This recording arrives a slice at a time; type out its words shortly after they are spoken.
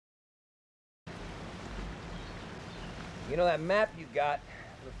You know, that map you got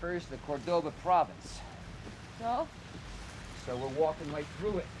refers to the Cordoba province. No? So we're walking right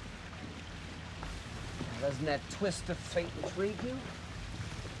through it. Doesn't that twist of fate intrigue you?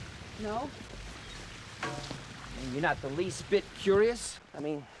 No? And you're not the least bit curious? I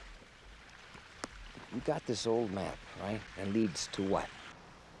mean, you got this old map, right? That leads to what?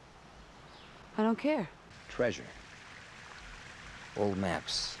 I don't care. Treasure. Old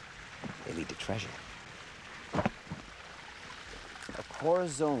maps, they lead to treasure. A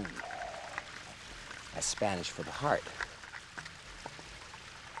corazon. That's Spanish for the heart.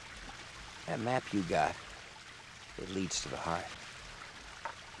 That map you got, it leads to the heart.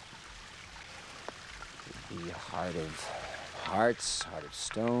 It'd be a heart of hearts, heart of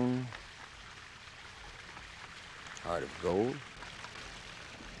stone, heart of gold.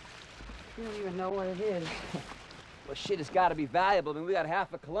 You don't even know what it is. Well, shit, it's got to be valuable. I mean, we got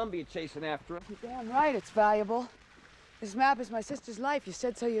half of Colombia chasing after it. You're damn right it's valuable. This map is my sister's life. You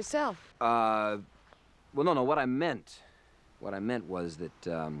said so yourself. Well, no, what I meant was that,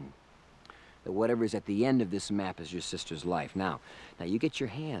 that whatever's at the end of this map is your sister's life. Now, you get your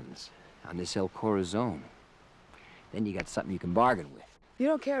hands on this El Corazon. Then you got something you can bargain with. You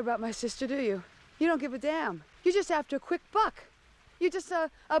don't care about my sister, do you? You don't give a damn. You're just after a quick buck. You're just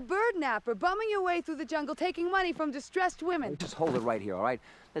a bird napper, bumming your way through the jungle, taking money from distressed women. Just hold it right here, all right?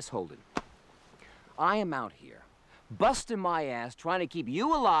 Let's hold it. I am out here, busting my ass, trying to keep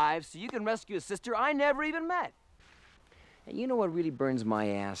you alive so you can rescue a sister I never even met. And you know what really burns my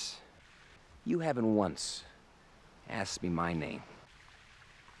ass? You haven't once asked me my name.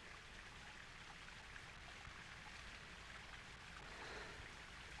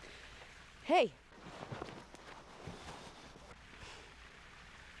 Hey.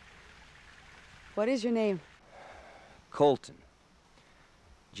 What is your name? Colton.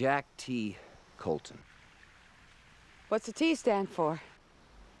 Jack T. Colton. What's the T stand for?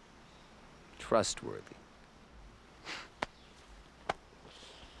 Trustworthy.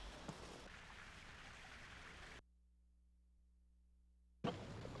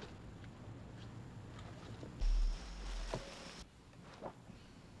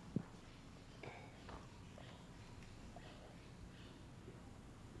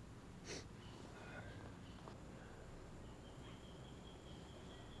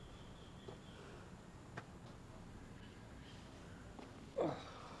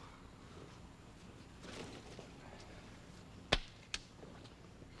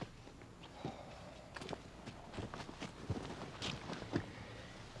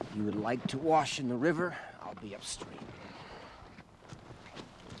 You would like to wash in the river? I'll be upstream.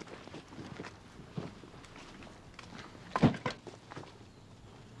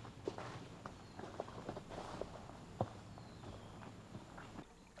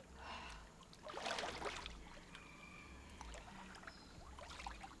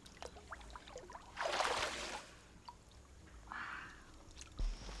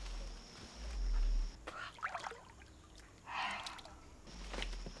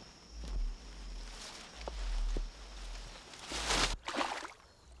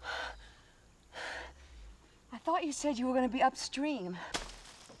 I thought you said you were going to be upstream.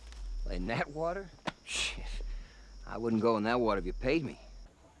 In that water? Shit. I wouldn't go in that water if you paid me.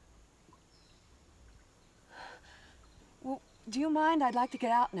 Well, do you mind? I'd like to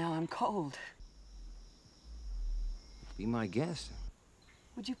get out now. I'm cold. Be my guest.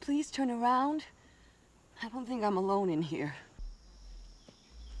 Would you please turn around? I don't think I'm alone in here.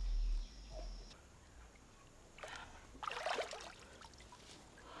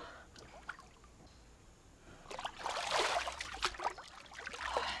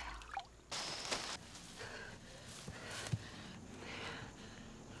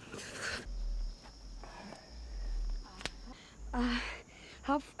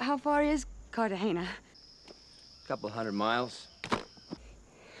 How far is Cartagena? A couple 100 miles.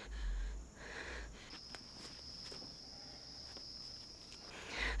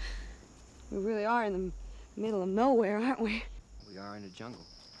 We really are in the middle of nowhere, aren't we? We are in the jungle.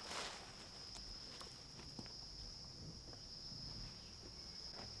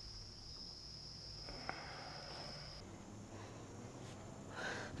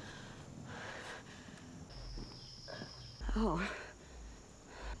 Oh.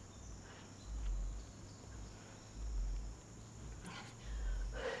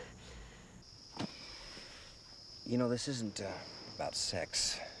 You know, this isn't about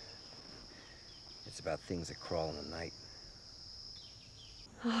sex. It's about things that crawl in the night.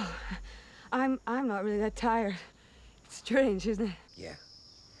 Oh, I'm not really that tired. It's strange, isn't it? Yeah.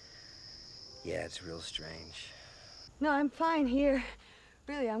 Yeah, it's real strange. No, I'm fine here.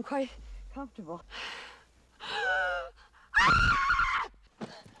 Really, I'm quite comfortable.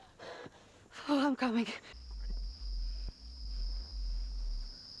 Oh, I'm coming.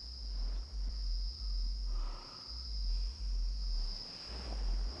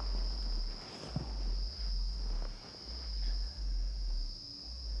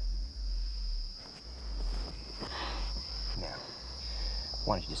 Now,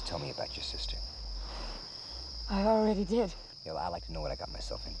 why don't you just tell me about your sister? I already did. Yeah, well, I'd like to know what I got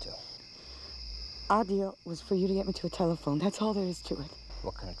myself into. Our deal was for you to get me to a telephone. That's all there is to it.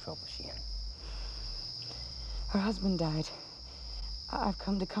 What kind of trouble is she in? Her husband died. I've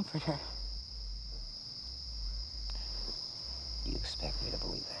come to comfort her. Do you expect me to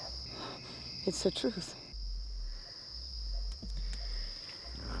believe that? It's the truth.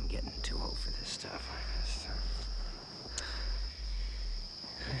 I'm getting too old for this stuff.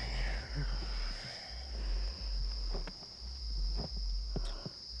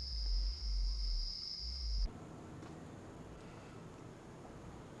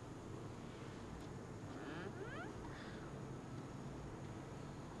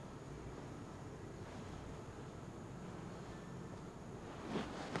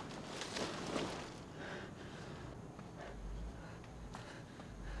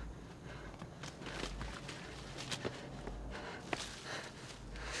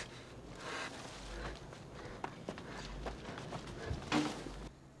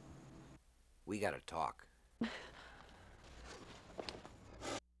 We gotta talk.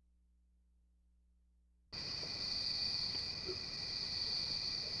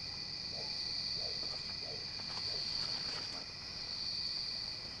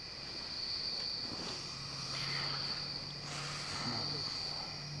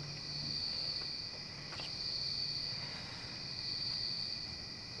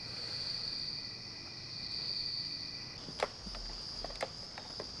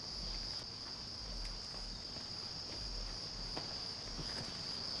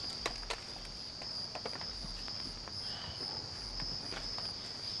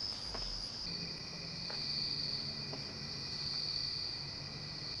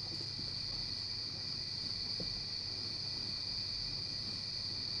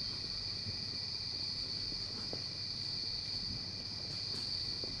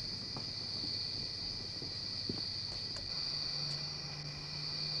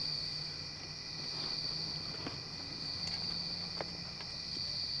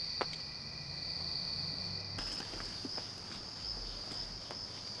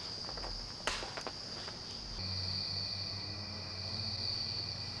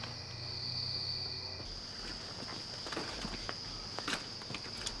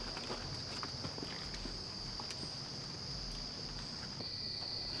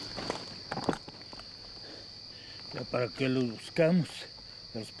 Ya para qué los buscamos,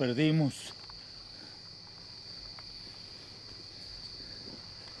 los perdimos.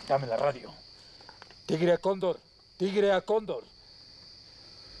 Dame la radio. Tigre a cóndor, tigre a cóndor.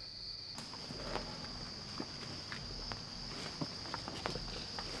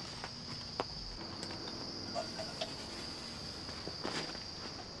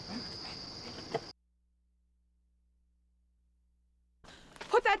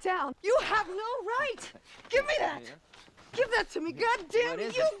 Put that down. You have no right. Give me that. Give that to me. God damn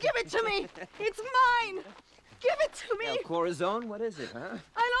it. You give it to me. It's mine. Give it to me. El Corazon? What is it, huh?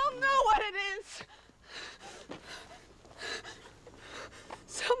 I don't know what it is.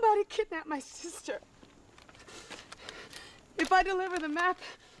 Somebody kidnapped my sister. If I deliver the map,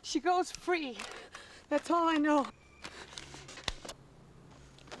 she goes free. That's all I know.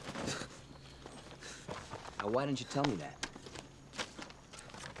 Now, why didn't you tell me that?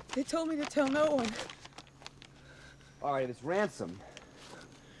 They told me to tell no one. All right, if it's ransom,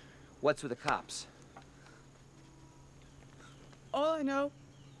 what's with the cops? All I know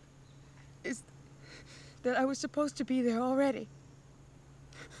is that I was supposed to be there already.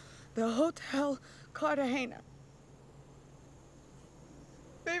 The Hotel Cartagena.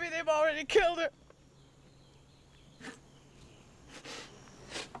 Maybe they've already killed her.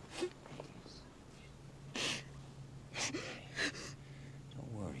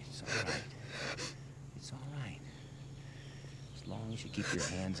 Don't worry, it's all right. It's all right. As long as you keep your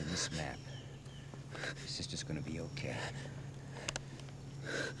hands on this map, your sister's gonna be okay.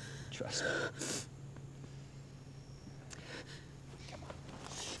 Trust me. Come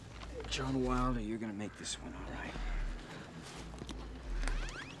on. John Wilder, you're gonna make this one all right.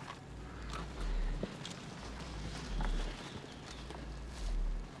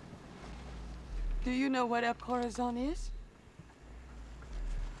 Do you know what El Corazon is?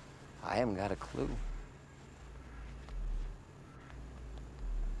 I haven't got a clue.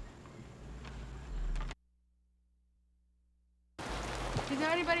 Is there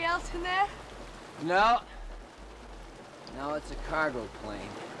anybody else in there? No. No, it's a cargo plane.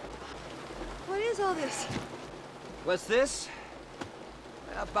 What is all this? What's this?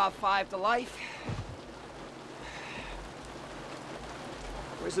 About 5 to life.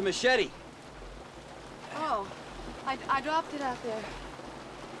 Where's the machete? Oh, I dropped it out there.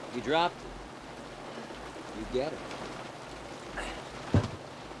 You dropped it. You get it.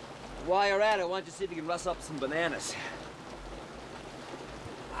 While you're at it, why don't you see if you can rustle up some bananas?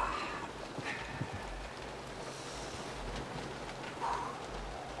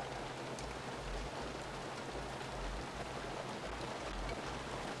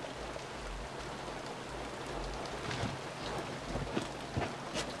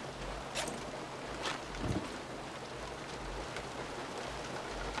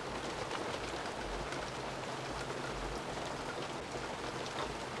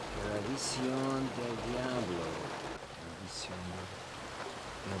 Tradición del Diablo. Tradición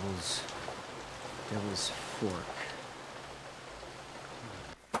Devil's Fork.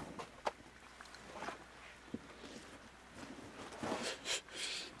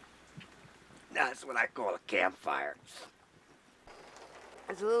 That's what I call a campfire.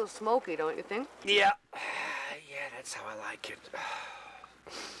 It's a little smoky, don't you think? Yeah. Yeah, that's how I like it.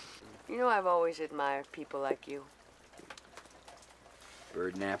 You know, I've always admired people like you.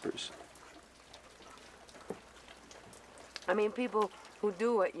 Bird nappers. I mean, people who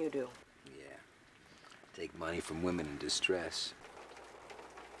do what you do. Yeah. Take money from women in distress.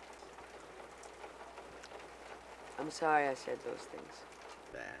 I'm sorry I said those things.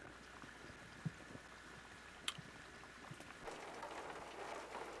 Bad.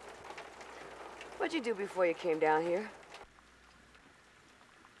 What'd you do before you came down here?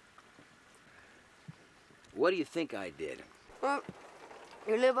 What do you think I did? Well,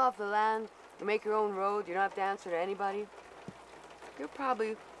 you live off the land, you make your own road, you don't have to answer to anybody. You're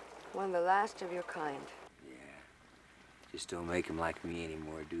probably one of the last of your kind. Yeah. Just don't make them like me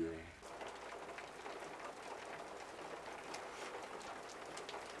anymore, do they?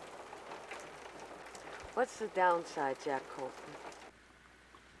 What's the downside, Jack Colton?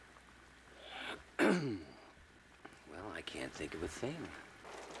 Well, I can't think of a thing.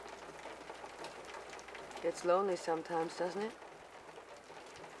 It's lonely sometimes, doesn't it?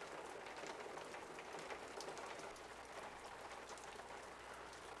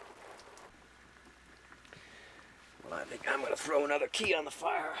 Well, I think I'm gonna throw another key on the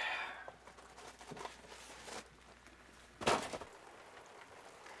fire.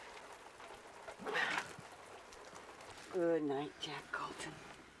 Good night, Jack Colton.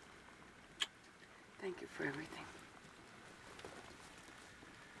 Thank you for everything.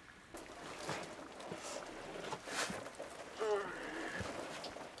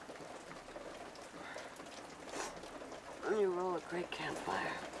 You roll a great campfire.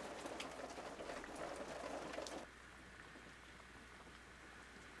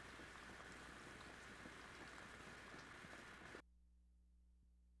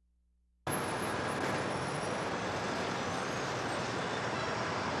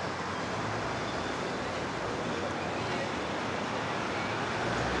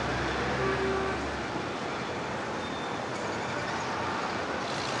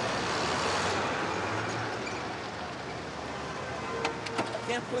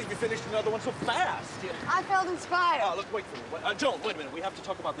 I can't believe you finished another one so fast. I felt inspired. Oh, look, wait for me. Joan, wait a minute. We have to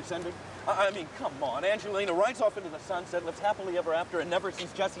talk about this ending. I mean, come on. Angelina rides off into the sunset, lives happily ever after, and never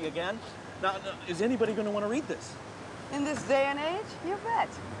sees Jesse again. Now, is anybody going to want to read this? In this day and age, you bet.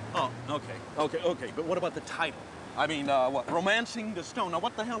 Oh, okay. But what about the title? I mean, what? Romancing the Stone. Now,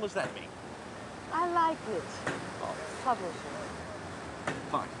 what the hell does that mean? I like it. Oh. Publisher.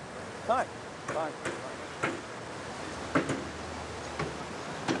 Fine.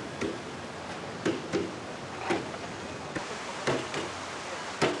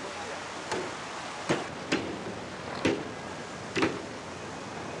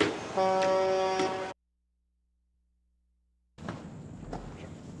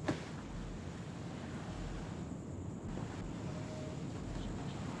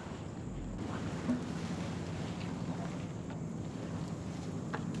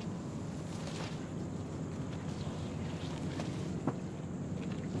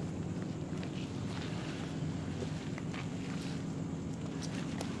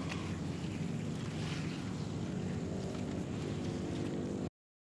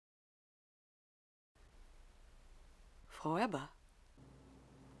 Forever.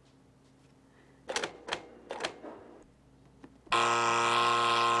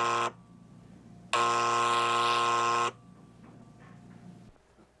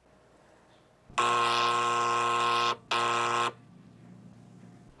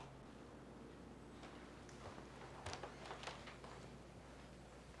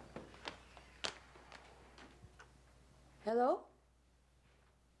 Hello?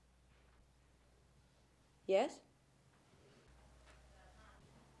 Yes?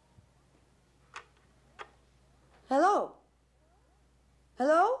 Hello?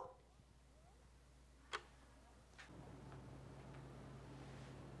 Hello?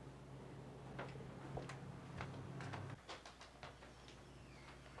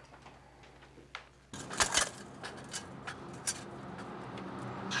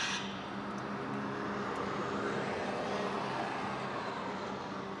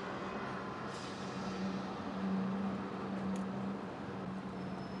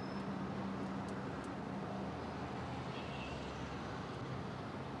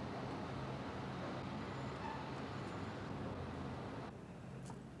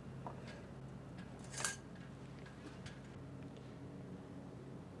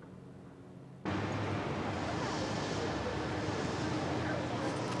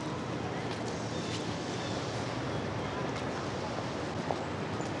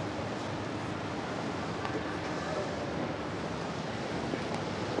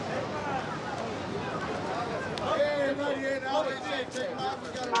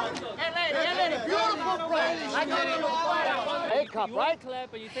 Hey, cup, right?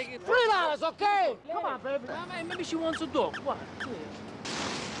 Clap and you take it. $3, okay? Come on, baby. Maybe she wants a dog. What?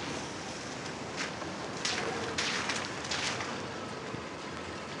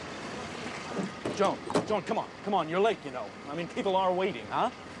 Joan, come on, you're late, you know. I mean, people are waiting, huh?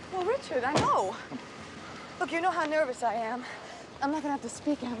 Well, Richard, I know. Look, you know how nervous I am. I'm not gonna have to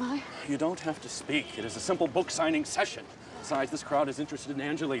speak, am I? You don't have to speak. It is a simple book signing session. Besides, this crowd is interested in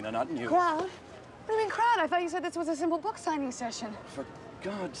Angelina, not in you. Crowd? What do you mean crowd? I thought you said this was a simple book signing session. For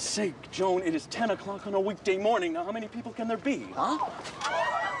God's sake, Joan, it is 10 o'clock on a weekday morning. Now, how many people can there be, huh?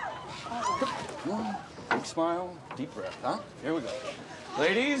 Come on, big smile, deep breath, huh? Here we go.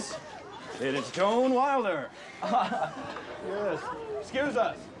 Ladies, it is Joan Wilder. Yes. Excuse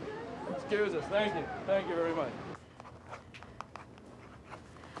us. Excuse us. Thank you. Thank you very much.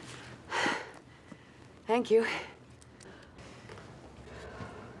 Thank you.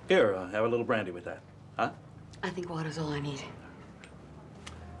 Here, have a little brandy with that, huh? I think water's all I need.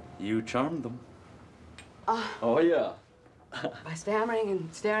 You charmed them. Oh, yeah. By stammering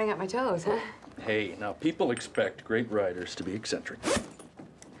and staring at my toes, huh? Hey, now, people expect great writers to be eccentric.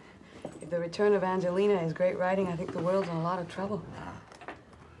 If the return of Angelina is great writing, I think the world's in a lot of trouble.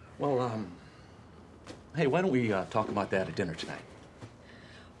 Well, hey, why don't we talk about that at dinner tonight?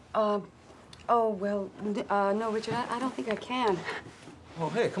 Oh, well, no, Richard, I don't think I can. Well,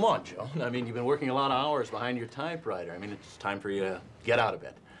 hey, come on, Joan. I mean, you've been working a lot of hours behind your typewriter. I mean, it's time for you to get out of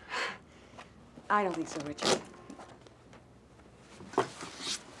bed. I don't think so, Richard.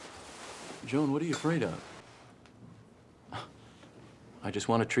 Joan, what are you afraid of? I just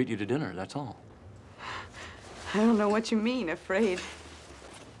want to treat you to dinner, that's all. I don't know what you mean, afraid.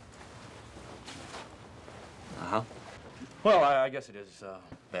 Uh-huh. Well, I guess it is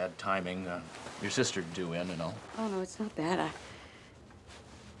bad timing. Your sister due in and all. Oh, no, it's not that.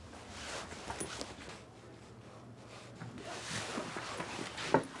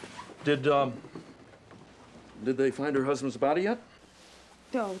 Did they find her husband's body yet?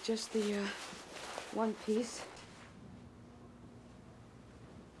 No, just the, one piece.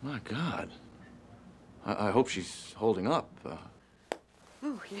 My God. I hope she's holding up.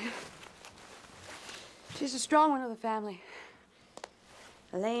 Oh, yeah. She's a strong one of the family.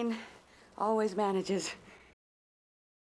 Elaine always manages.